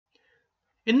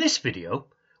In this video,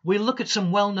 we'll look at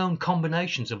some well-known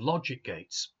combinations of logic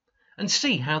gates and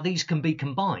see how these can be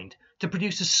combined to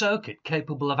produce a circuit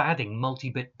capable of adding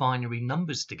multi-bit binary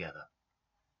numbers together.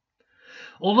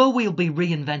 Although we'll be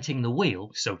reinventing the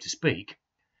wheel, so to speak,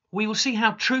 we will see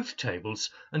how truth tables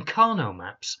and Carnot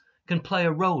maps can play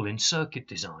a role in circuit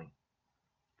design.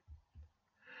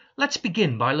 Let's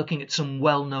begin by looking at some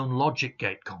well-known logic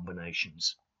gate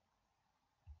combinations.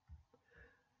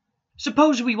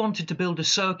 Suppose we wanted to build a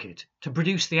circuit to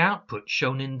produce the output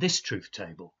shown in this truth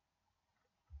table.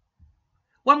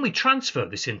 When we transfer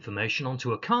this information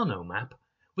onto a Carnot map,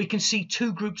 we can see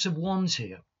two groups of ones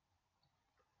here.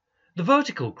 The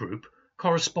vertical group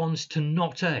corresponds to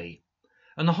not A,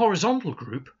 and the horizontal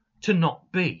group to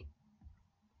not B.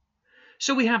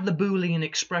 So we have the Boolean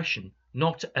expression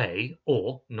not A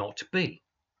or not B.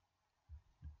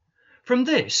 From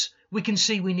this, we can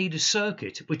see we need a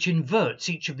circuit which inverts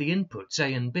each of the inputs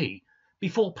A and B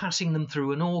before passing them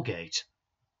through an OR gate.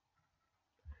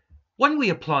 When we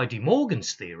apply De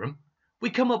Morgan's theorem, we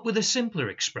come up with a simpler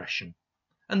expression,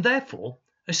 and therefore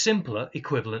a simpler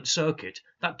equivalent circuit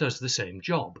that does the same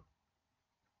job.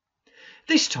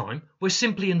 This time, we're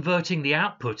simply inverting the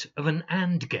output of an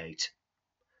AND gate.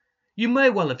 You may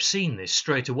well have seen this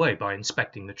straight away by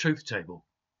inspecting the truth table.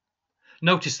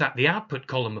 Notice that the output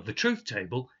column of the truth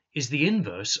table is the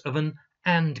inverse of an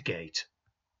AND gate.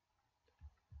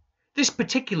 This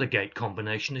particular gate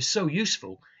combination is so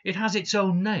useful, it has its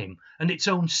own name and its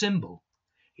own symbol.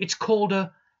 It's called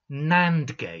a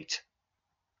Nand Gate.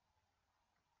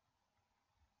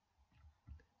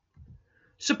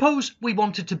 Suppose we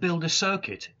wanted to build a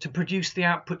circuit to produce the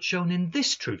output shown in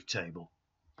this truth table.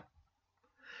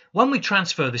 When we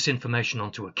transfer this information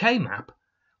onto a K-map,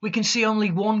 we can see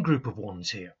only one group of ones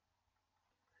here.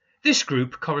 This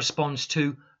group corresponds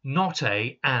to not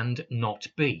A and not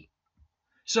B.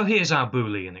 So here's our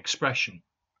Boolean expression.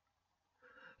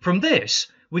 From this,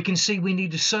 we can see we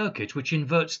need a circuit which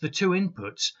inverts the two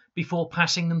inputs before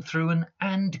passing them through an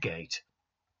AND gate.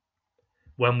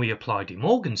 When we apply De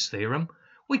Morgan's theorem,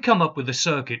 we come up with a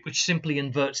circuit which simply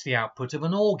inverts the output of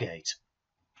an OR gate.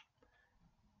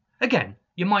 Again,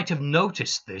 you might have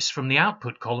noticed this from the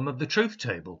output column of the truth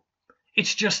table.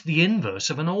 It's just the inverse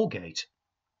of an OR gate.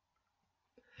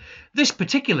 This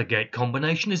particular gate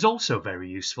combination is also very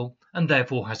useful and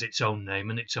therefore has its own name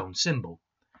and its own symbol.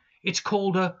 It's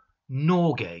called a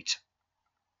NOR gate.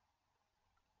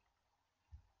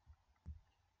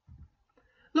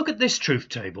 Look at this truth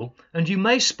table and you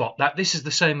may spot that this is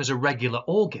the same as a regular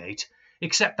OR gate,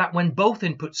 except that when both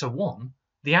inputs are 1,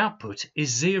 the output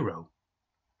is 0.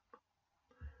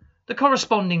 The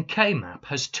corresponding K-map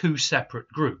has two separate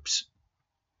groups.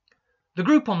 The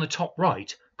group on the top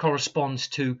right corresponds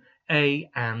to A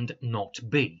and not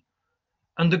B,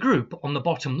 and the group on the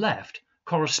bottom left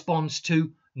corresponds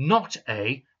to not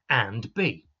A and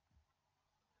B.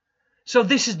 So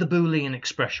this is the Boolean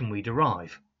expression we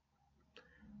derive.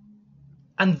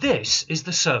 And this is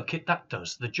the circuit that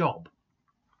does the job.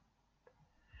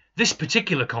 This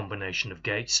particular combination of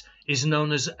gates is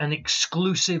known as an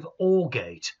exclusive OR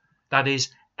gate, that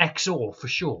is Xor for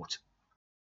short.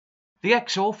 The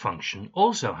Xor function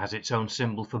also has its own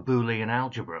symbol for Boolean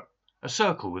algebra, a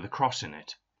circle with a cross in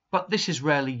it, but this is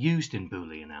rarely used in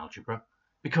Boolean algebra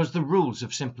because the rules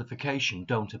of simplification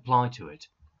don't apply to it.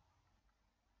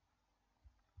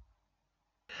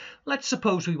 Let's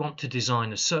suppose we want to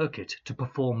design a circuit to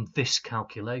perform this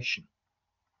calculation.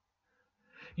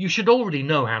 You should already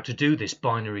know how to do this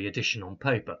binary addition on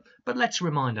paper, but let's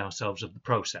remind ourselves of the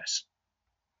process.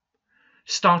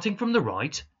 Starting from the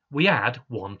right, we add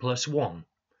 1 plus 1.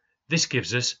 This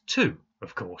gives us 2,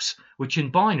 of course, which in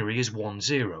binary is 1,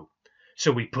 0.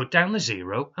 So we put down the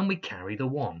 0 and we carry the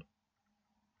 1.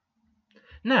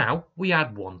 Now we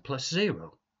add 1 plus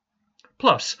 0,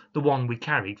 plus the 1 we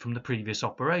carried from the previous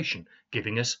operation,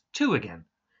 giving us 2 again.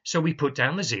 So we put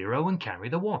down the 0 and carry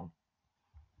the 1.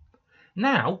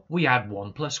 Now we add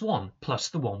 1 plus 1, plus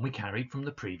the 1 we carried from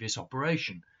the previous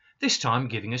operation, this time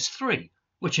giving us 3,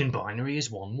 which in binary is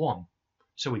 1, 1.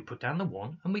 So we put down the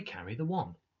 1 and we carry the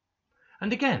 1.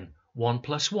 And again, 1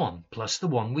 plus 1 plus the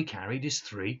 1 we carried is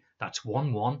 3, that's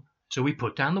 1, 1. So we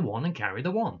put down the 1 and carry the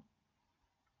 1.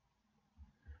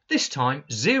 This time,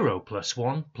 0 plus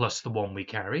 1 plus the 1 we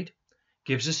carried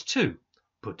gives us 2.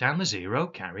 Put down the 0,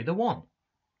 carry the 1.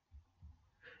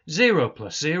 0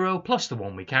 plus 0 plus the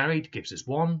 1 we carried gives us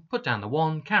 1. Put down the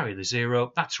 1, carry the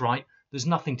 0. That's right, there's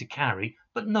nothing to carry,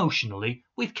 but notionally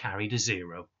we've carried a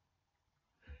 0.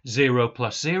 0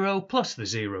 plus 0 plus the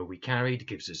 0 we carried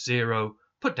gives us 0.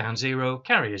 Put down 0,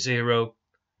 carry a 0.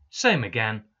 Same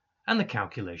again, and the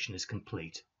calculation is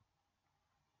complete.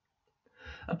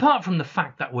 Apart from the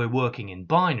fact that we're working in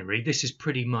binary, this is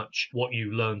pretty much what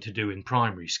you learn to do in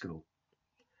primary school.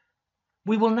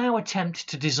 We will now attempt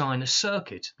to design a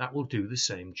circuit that will do the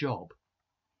same job.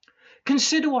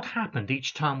 Consider what happened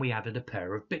each time we added a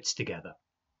pair of bits together.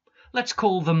 Let's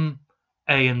call them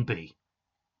A and B.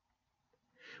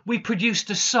 We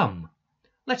produced a sum,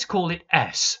 let's call it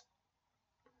S,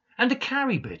 and a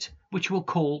carry bit, which we'll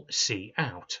call C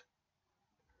out.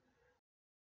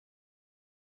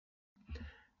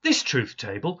 This truth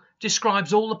table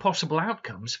describes all the possible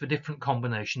outcomes for different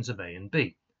combinations of A and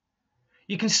B.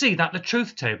 You can see that the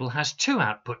truth table has two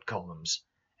output columns,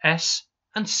 S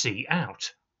and C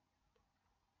out.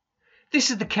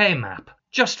 This is the K-map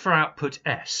just for output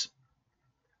S.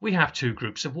 We have two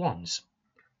groups of ones.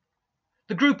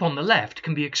 The group on the left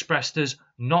can be expressed as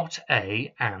not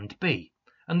A and B,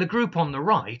 and the group on the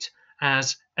right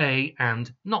as A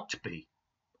and not B.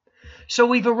 So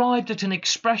we've arrived at an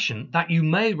expression that you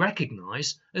may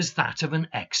recognize as that of an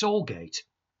Xor gate.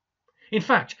 In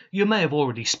fact, you may have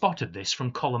already spotted this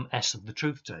from column S of the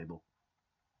truth table.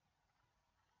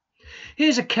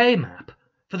 Here's a K-map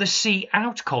for the C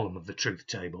out column of the truth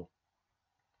table.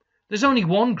 There's only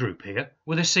one group here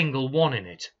with a single 1 in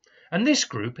it, and this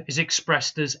group is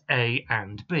expressed as A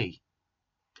and B.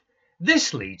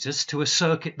 This leads us to a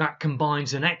circuit that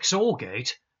combines an Xor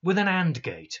gate with an AND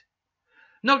gate.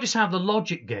 Notice how the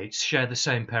logic gates share the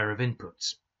same pair of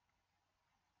inputs.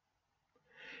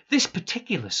 This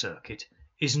particular circuit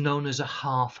is known as a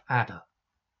half adder.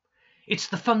 It's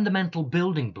the fundamental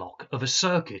building block of a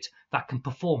circuit that can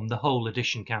perform the whole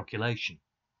addition calculation.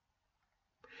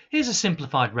 Here's a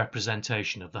simplified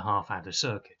representation of the half adder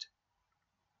circuit.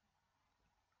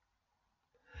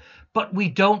 But we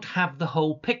don't have the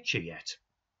whole picture yet.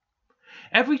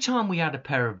 Every time we add a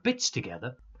pair of bits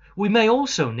together, we may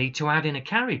also need to add in a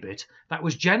carry bit that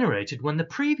was generated when the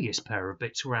previous pair of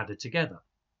bits were added together.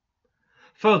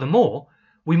 Furthermore,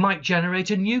 we might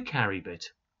generate a new carry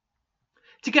bit.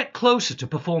 To get closer to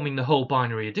performing the whole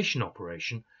binary addition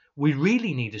operation, we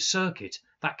really need a circuit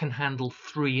that can handle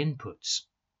 3 inputs.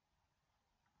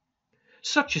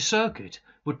 Such a circuit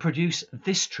would produce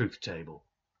this truth table.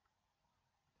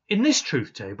 In this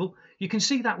truth table, you can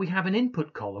see that we have an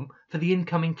input column for the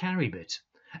incoming carry bit,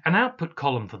 an output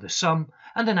column for the sum,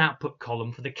 and an output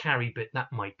column for the carry bit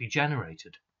that might be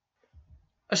generated.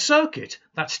 A circuit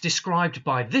that's described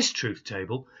by this truth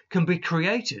table can be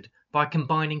created by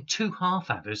combining 2 half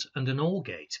adders and an OR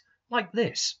gate, like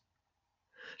this.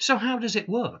 So how does it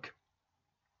work?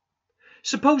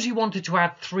 Suppose you wanted to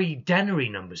add 3 denary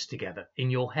numbers together in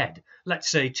your head, let's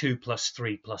say 2 plus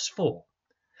 3 plus 4.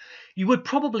 You would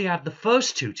probably add the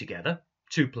first 2 together,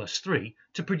 2 plus 3,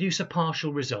 to produce a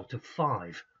partial result of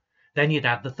 5. Then you'd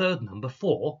add the third number,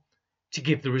 4, to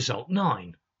give the result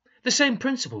 9. The same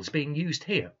principle is being used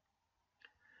here.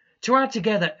 To add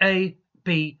together A,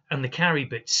 B and the carry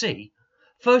bit C,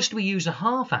 first we use a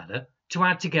half adder to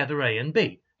add together A and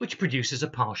B, which produces a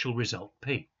partial result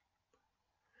P.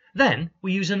 Then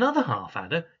we use another half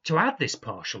adder to add this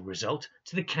partial result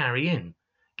to the carry in,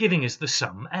 giving us the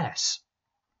sum S.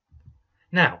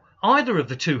 Now, either of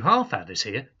the 2 half adders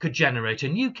here could generate a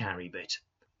new carry bit.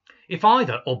 If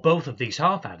either or both of these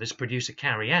half adders produce a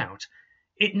carry out,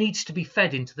 it needs to be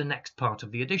fed into the next part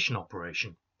of the addition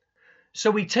operation.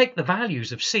 So we take the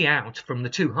values of C out from the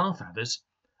 2 half adders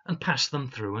and pass them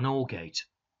through an OR gate.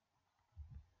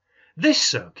 This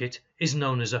circuit is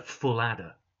known as a full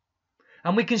adder,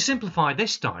 and we can simplify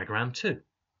this diagram too.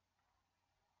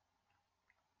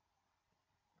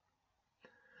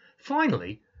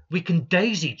 Finally, we can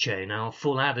daisy chain our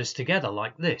full adders together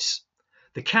like this,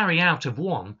 the carry out of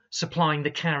one supplying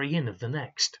the carry in of the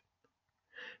next.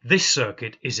 This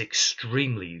circuit is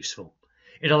extremely useful.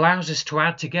 It allows us to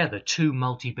add together 2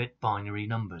 multi-bit binary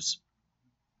numbers.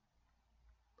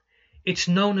 It's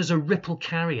known as a ripple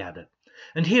carry adder,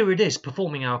 and here it is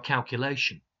performing our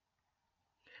calculation.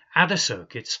 Adder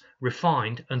circuits,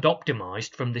 refined and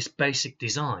optimized from this basic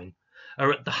design,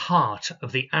 are at the heart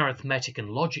of the arithmetic and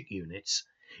logic units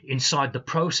inside the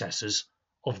processors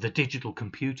of the digital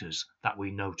computers that we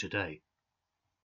know today.